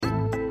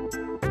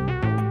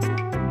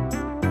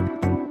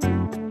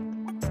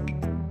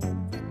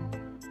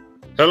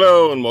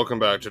Hello and welcome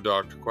back to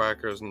Dr.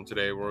 Quackers, and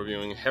today we're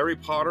reviewing Harry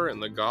Potter and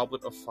the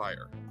Goblet of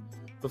Fire,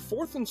 the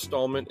fourth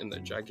installment in the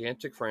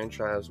gigantic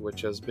franchise,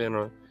 which has been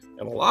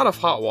in a lot of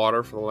hot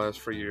water for the last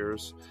few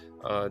years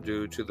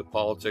due to the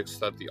politics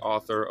that the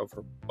author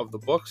of the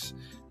books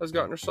has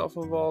gotten herself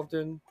involved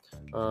in.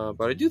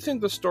 But I do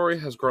think the story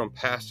has grown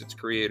past its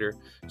creator,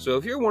 so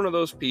if you're one of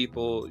those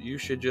people, you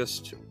should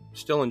just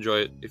still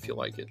enjoy it if you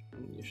like it.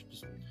 You should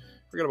just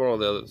forget about all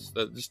the others.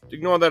 Just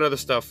ignore that other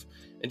stuff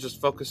and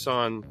just focus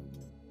on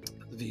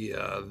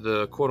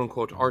the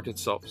quote-unquote art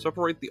itself.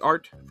 Separate the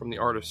art from the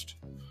artist.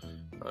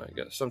 I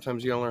guess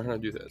sometimes you gotta learn how to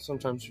do that.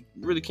 Sometimes you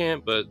really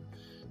can't, but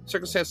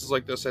circumstances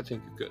like this, I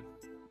think you could.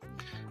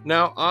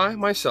 Now, I,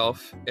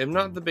 myself, am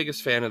not the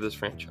biggest fan of this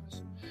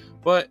franchise,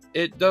 but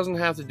it doesn't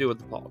have to do with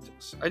the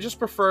politics. I just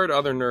preferred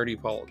other nerdy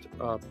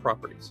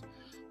properties.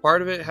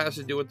 Part of it has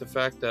to do with the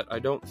fact that I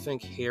don't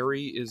think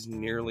Harry is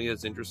nearly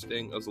as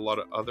interesting as a lot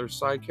of other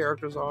side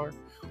characters are,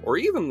 or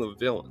even the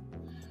villain.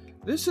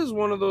 This is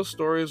one of those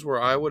stories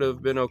where I would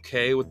have been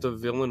okay with the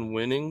villain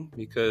winning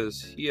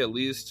because he at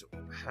least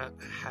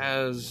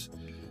has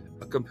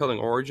a compelling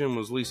origin,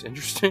 was least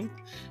interesting.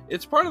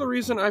 It's part of the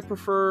reason I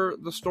prefer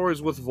the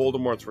stories with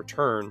Voldemort's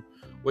return,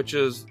 which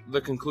is the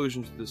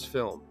conclusion to this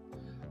film.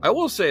 I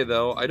will say,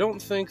 though, I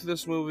don't think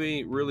this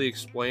movie really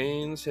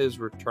explains his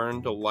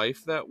return to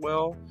life that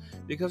well,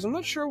 because I'm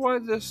not sure why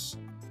this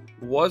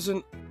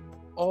wasn't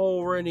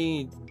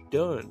already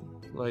done.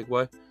 Like,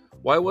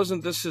 why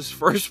wasn't this his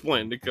first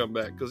plan to come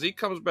back? Because he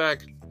comes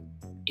back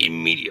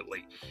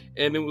immediately,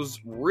 and it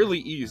was really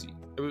easy.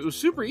 I mean, it was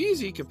super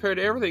easy compared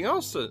to everything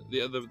else,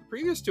 the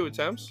previous two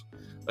attempts,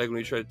 like when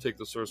he tried to take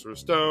the Sorcerer's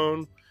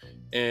Stone,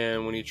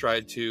 and when he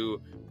tried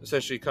to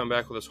essentially come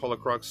back with his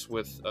Horcrux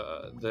with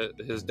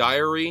his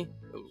diary.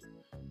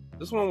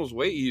 This one was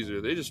way easier.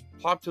 They just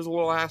plopped his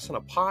little ass in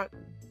a pot,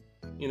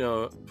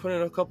 put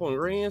in a couple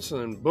ingredients, and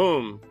then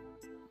boom,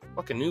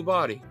 fucking new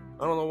body.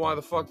 I don't know why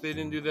the fuck they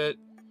didn't do that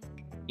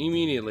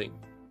immediately.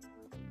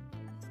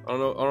 I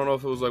don't know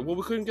if it was like, well,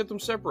 we couldn't get them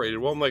separated.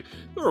 Well, I'm like,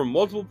 there were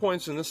multiple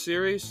points in this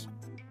series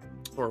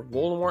where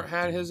Voldemort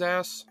had his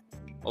ass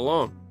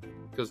alone,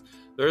 because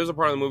there is a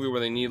part of the movie where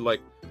they need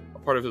like a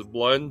part of his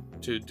blood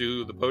to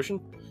do the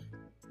potion,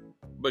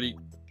 but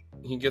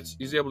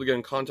he's able to get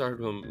in contact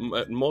with him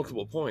at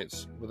multiple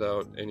points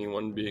without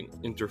anyone being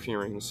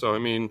interfering. So I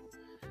mean,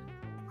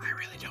 I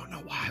really don't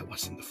know why it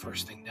wasn't the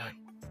first thing done.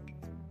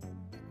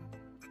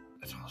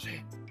 That's all I'm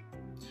saying.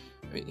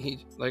 I mean,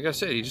 he, like I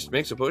said, he just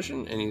makes a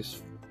potion and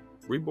he's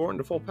reborn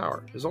to full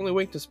power. His only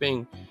weakness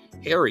being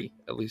Harry,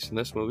 at least in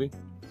this movie.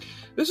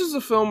 This is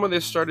a film where they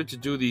started to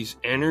do these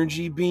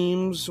energy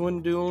beams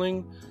when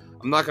dueling.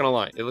 I'm not gonna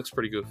lie, it looks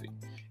pretty goofy.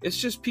 It's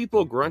just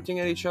people grunting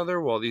at each other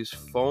while these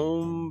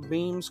foam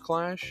beams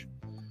clash.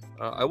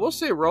 I will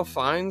say Ralph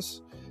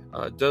Fiennes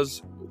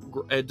does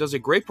a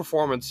great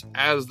performance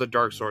as the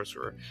Dark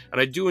Sorcerer,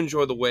 and I do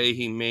enjoy the way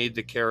he made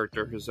the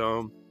character his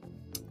own.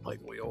 Like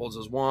the way he holds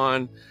his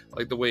wand,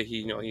 like the way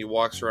he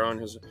walks around,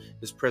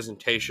 his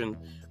presentation.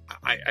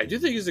 I do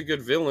think he's a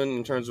good villain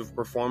in terms of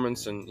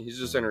performance, and he's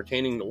just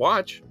entertaining to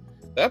watch.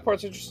 That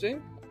part's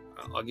interesting.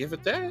 I'll give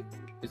it that.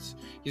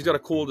 He's got a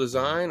cool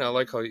design. I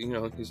like how he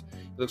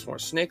looks more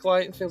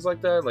snake-like and things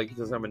like that. Like he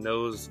doesn't have a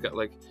nose. It's got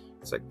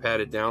it's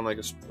padded down like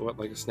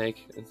a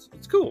snake.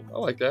 It's cool. I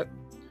like that.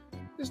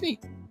 It's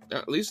neat.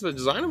 At least the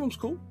design of him's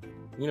cool.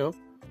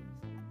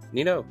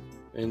 Neato.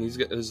 And he's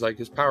got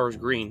his power is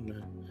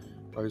green.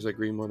 I always like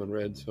green more than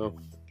red, so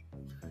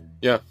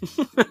yeah.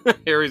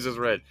 Harry's is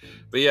red.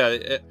 But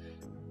yeah,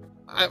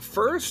 at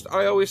first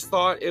I always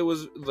thought it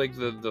was like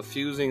the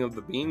fusing of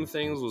the beam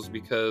things was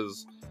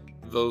because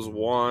those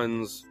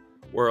wands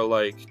were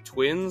like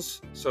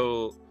twins.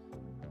 So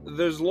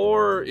there's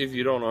lore, if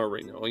you don't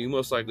already know, you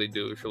most likely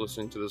do if you're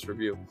listening to this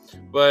review,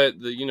 but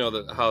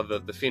how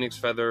the phoenix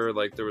feather,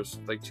 like there was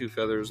like two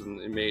feathers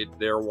and it made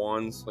their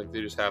wands, like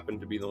they just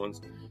happened to be the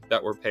ones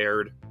that were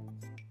paired.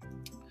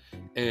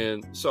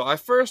 And so at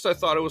first I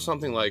thought it was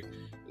something like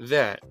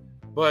that.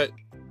 But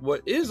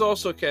what is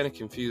also kind of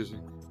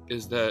confusing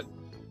is that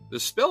the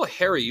spell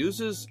Harry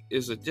uses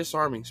is a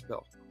disarming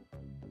spell.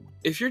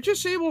 If you're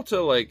just able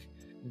to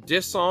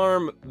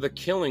disarm the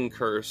killing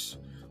curse,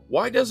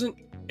 why doesn't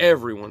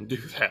everyone do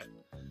that?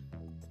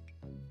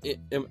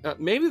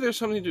 Maybe there's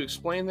something to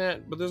explain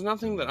that, but there's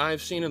nothing that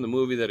I've seen in the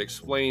movie that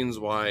explains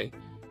why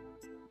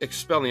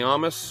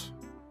Expelliarmus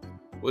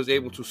was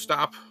able to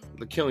stop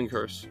the killing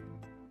curse.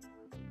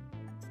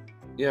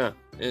 Yeah,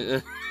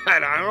 I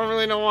don't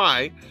really know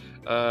why,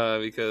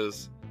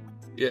 because,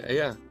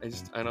 I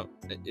don't,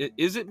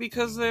 is it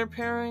because they're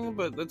pairing?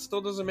 But that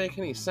still doesn't make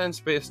any sense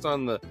based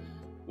on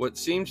what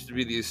seems to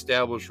be the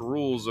established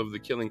rules of the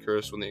killing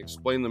curse when they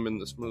explain them in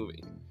this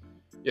movie.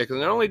 Yeah,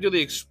 because not only do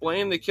they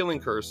explain the killing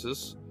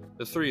curses,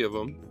 the three of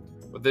them,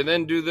 but they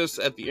then do this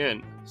at the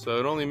end, so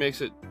it only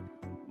makes it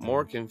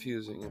more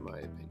confusing in my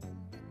opinion.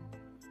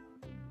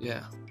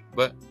 Yeah,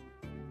 but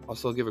I'll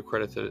still give it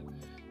credit to it.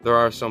 There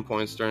are some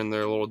points during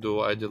their little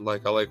duel I did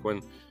like. I like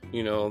when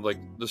like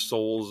the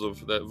souls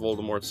of that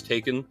Voldemort's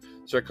taken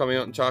start coming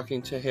out and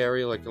talking to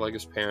Harry, like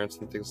his parents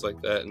and things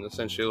like that, and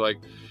essentially like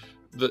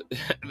the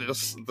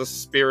the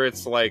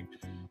spirits like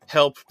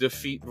help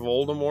defeat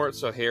Voldemort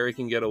so Harry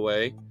can get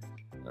away.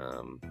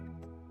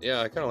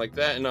 I kind of like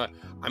that, and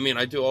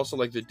I do also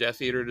like the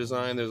Death Eater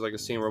design. There's like a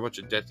scene where a bunch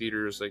of Death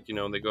Eaters, like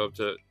they go up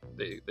to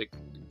they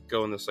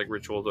go in this like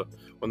ritual to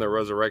when they're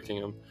resurrecting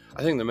him.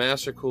 I think the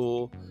masks are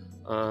cool.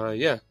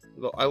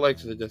 I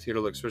liked the Death Eater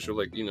look, especially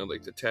like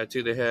like the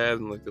tattoo they had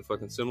and like the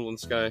fucking symbol in the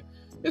sky.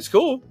 It's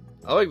cool.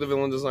 I like the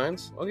villain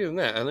designs. I'll give them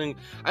that.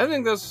 I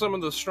think that's some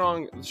of the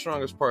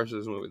strongest parts of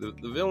this movie.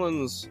 The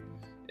villains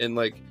in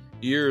like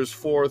years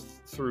 4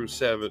 through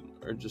 7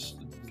 are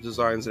just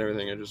designs and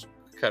everything are just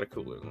kind of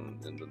cooler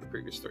than the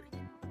previous 3.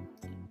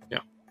 Yeah.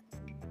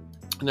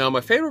 Now,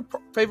 my favorite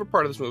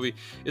part of this movie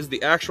is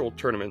the actual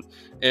tournament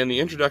and the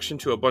introduction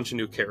to a bunch of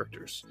new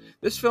characters.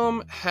 This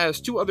film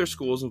has 2 other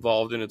schools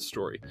involved in its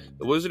story.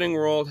 The Wizarding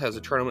World has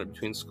a tournament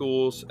between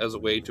schools as a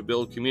way to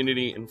build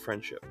community and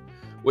friendship,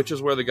 which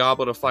is where the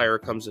Goblet of Fire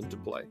comes into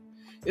play.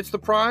 It's the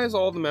prize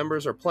all the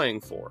members are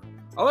playing for.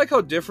 I like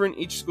how different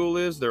each school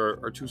is.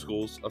 There are 2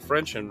 schools, a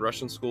French and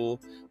Russian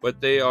school,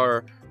 but they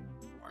are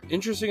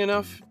interesting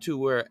enough to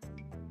where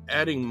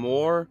adding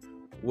more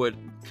would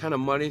kind of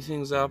muddy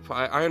things up.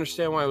 I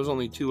understand why it was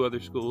only 2 other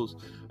schools.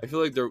 I feel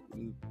like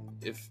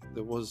if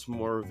there was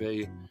more of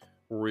a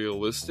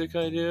realistic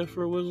idea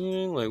for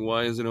wizarding, like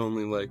why is it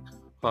only like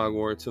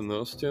Hogwarts and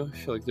those 2? I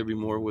feel like there'd be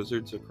more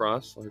wizards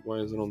across. Like why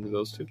is it only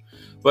those 2?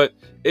 But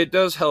it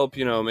does help,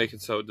 make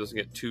it so it doesn't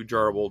get too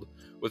jarbled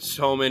with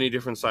so many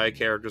different side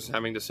characters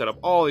having to set up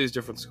all these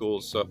different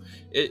schools. So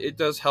it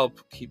does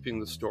help keeping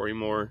the story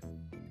more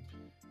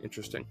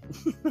interesting.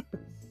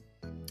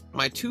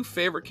 My 2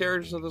 favorite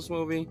characters of this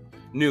movie,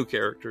 new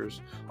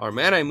characters, are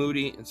Mad-Eye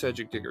Moody and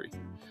Cedric Diggory.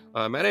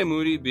 Mad-Eye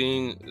Moody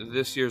being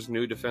this year's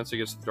new Defense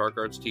Against the Dark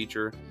Arts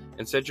teacher,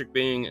 and Cedric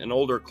being an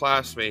older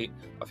classmate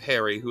of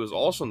Harry, who is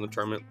also in the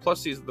tournament,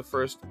 plus he's the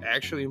first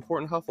actually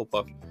important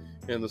Hufflepuff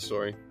in the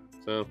story.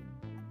 So,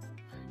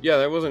 yeah,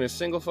 there wasn't a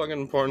single fucking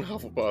important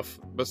Hufflepuff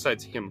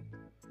besides him.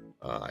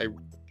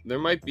 There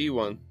might be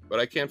one, but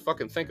I can't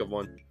fucking think of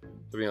one,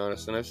 to be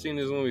honest, and I've seen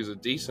these movies a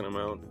decent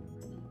amount.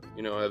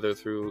 Either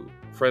through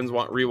friends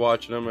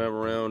rewatching them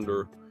around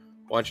or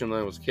watching them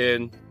when I was a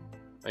kid.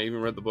 I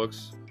even read the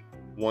books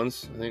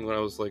once, I think when I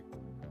was like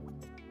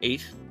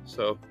 8.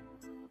 So,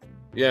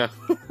 yeah.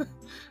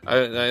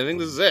 I think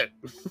this is it.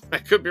 I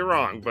could be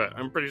wrong, but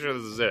I'm pretty sure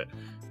this is it.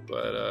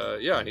 But,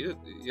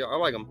 I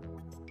like him.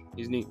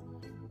 He's neat.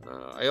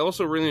 I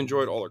also really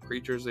enjoyed all the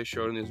creatures they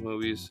showed in these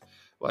movies,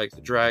 like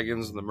the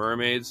dragons and the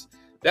mermaids.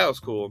 That was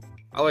cool.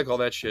 I like all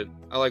that shit.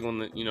 I like when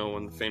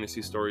when the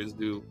fantasy stories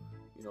do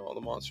all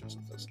the monsters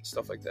and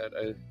stuff like that.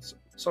 It's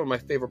some of my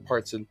favorite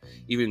parts, and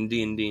even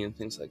D&D and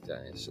things like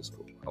that. It's just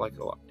cool. I like it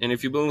a lot. And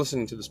if you've been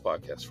listening to this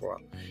podcast for a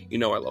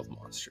while, I love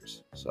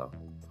monsters. So,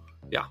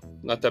 yeah,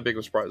 not that big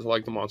of a surprise. I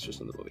like the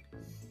monsters in the movie.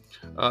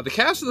 The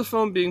cast of the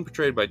film being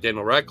portrayed by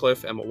Daniel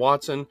Radcliffe, Emma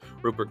Watson,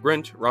 Rupert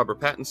Grint,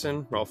 Robert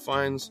Pattinson, Ralph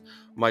Fiennes,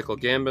 Michael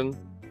Gambon,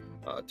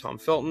 Tom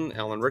Felton,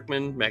 Alan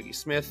Rickman, Maggie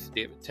Smith,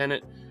 David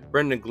Tennant,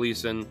 Brendan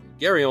Gleeson,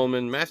 Gary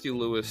Oldman, Matthew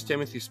Lewis,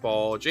 Timothy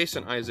Spall,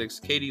 Jason Isaacs,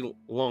 Katie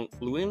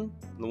Lewin,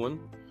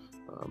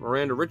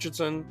 Miranda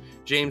Richardson,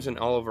 James and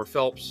Oliver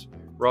Phelps,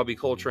 Robbie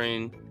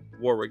Coltrane,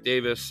 Warwick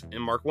Davis,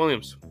 and Mark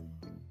Williams.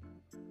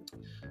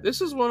 This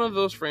is one of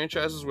those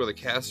franchises where the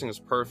casting is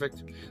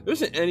perfect. There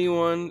isn't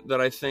anyone that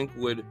I think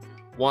would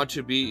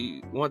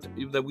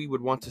that we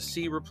would want to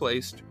see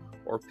replaced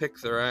or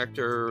pick their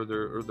actor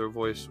or their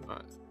voice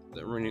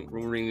reading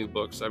the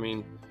books. I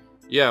mean,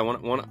 yeah,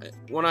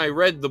 when I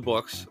read the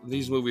books,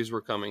 these movies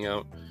were coming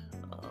out,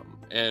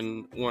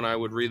 and when I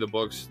would read the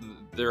books,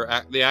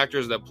 the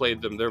actors that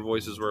played them, their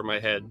voices were in my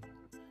head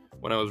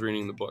when I was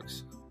reading the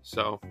books.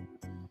 So,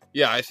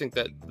 yeah, I think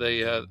that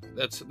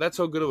that's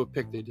how good of a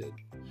pick they did.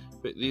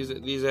 But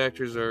these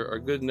actors are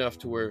good enough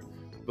to where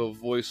they'll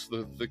voice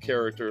the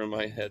character in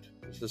my head.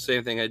 It's the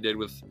same thing I did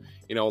with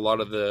a lot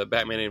of the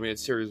Batman animated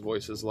series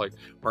voices, like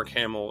Mark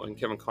Hamill and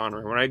Kevin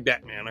Conroy. When I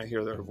Batman, I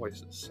hear their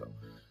voices, so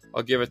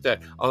I'll give it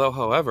that. Although,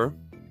 however,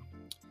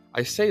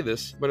 I say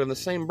this, but in the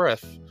same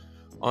breath,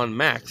 on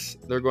Max,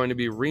 they're going to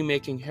be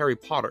remaking Harry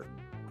Potter.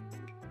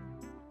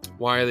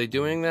 Why are they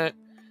doing that?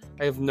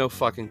 I have no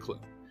fucking clue.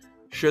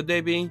 Should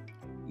they be?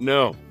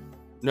 No,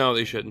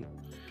 they shouldn't.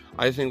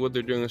 I think what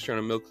they're doing is trying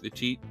to milk the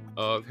teat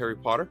of Harry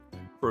Potter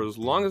for as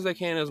long as they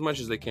can, as much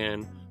as they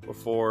can,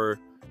 before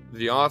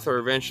the author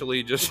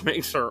eventually just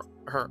makes her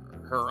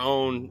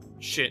own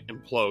shit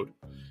implode.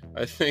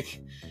 I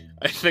think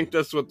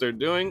that's what they're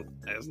doing.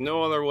 There's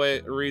no other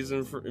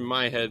reason in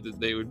my head that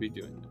they would be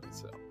doing it.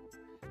 So,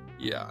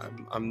 yeah,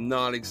 I'm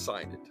not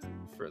excited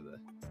for the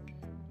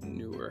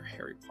newer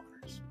Harry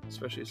Potters,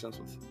 especially since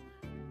with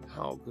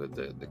how good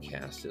the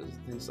cast is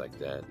and things like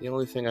that. The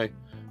only thing I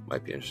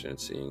might be interested in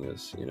seeing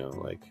is,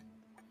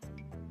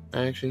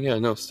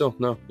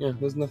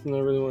 there's nothing I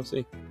really want to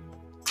see.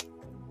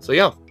 So,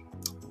 yeah,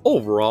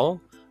 overall,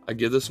 I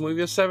give this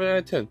movie a 7 out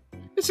of 10.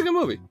 It's a good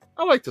movie.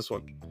 I like this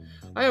one.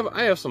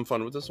 I have some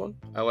fun with this one.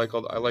 I like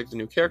the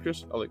new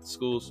characters. I like the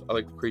schools. I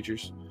like the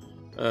creatures.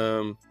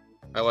 I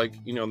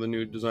like the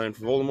new design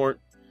for Voldemort.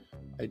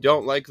 I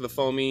don't like the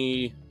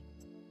foamy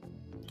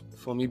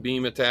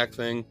beam attack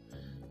thing.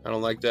 I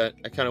don't like that.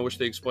 I kind of wish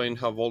they explained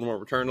how Voldemort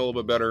returned a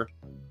little bit better.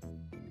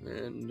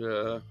 And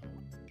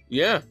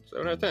yeah,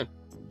 7 out of 10.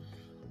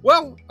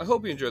 Well, I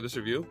hope you enjoyed this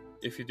review.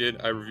 If you did,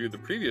 I reviewed the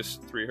previous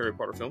 3 Harry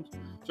Potter films.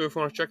 So if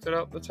you want to check that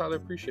out, that's highly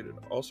appreciated.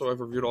 Also, I've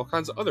reviewed all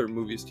kinds of other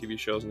movies, TV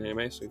shows, and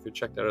anime. So if you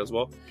check that out as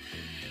well,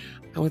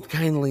 I would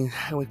kindly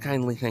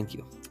thank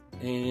you.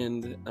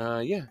 And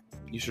yeah,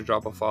 you should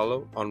drop a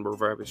follow on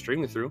wherever I'm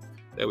streaming through.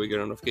 That way you get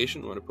a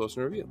notification when I post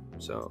a review.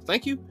 So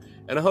thank you,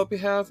 and I hope you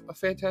have a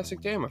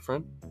fantastic day, my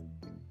friend.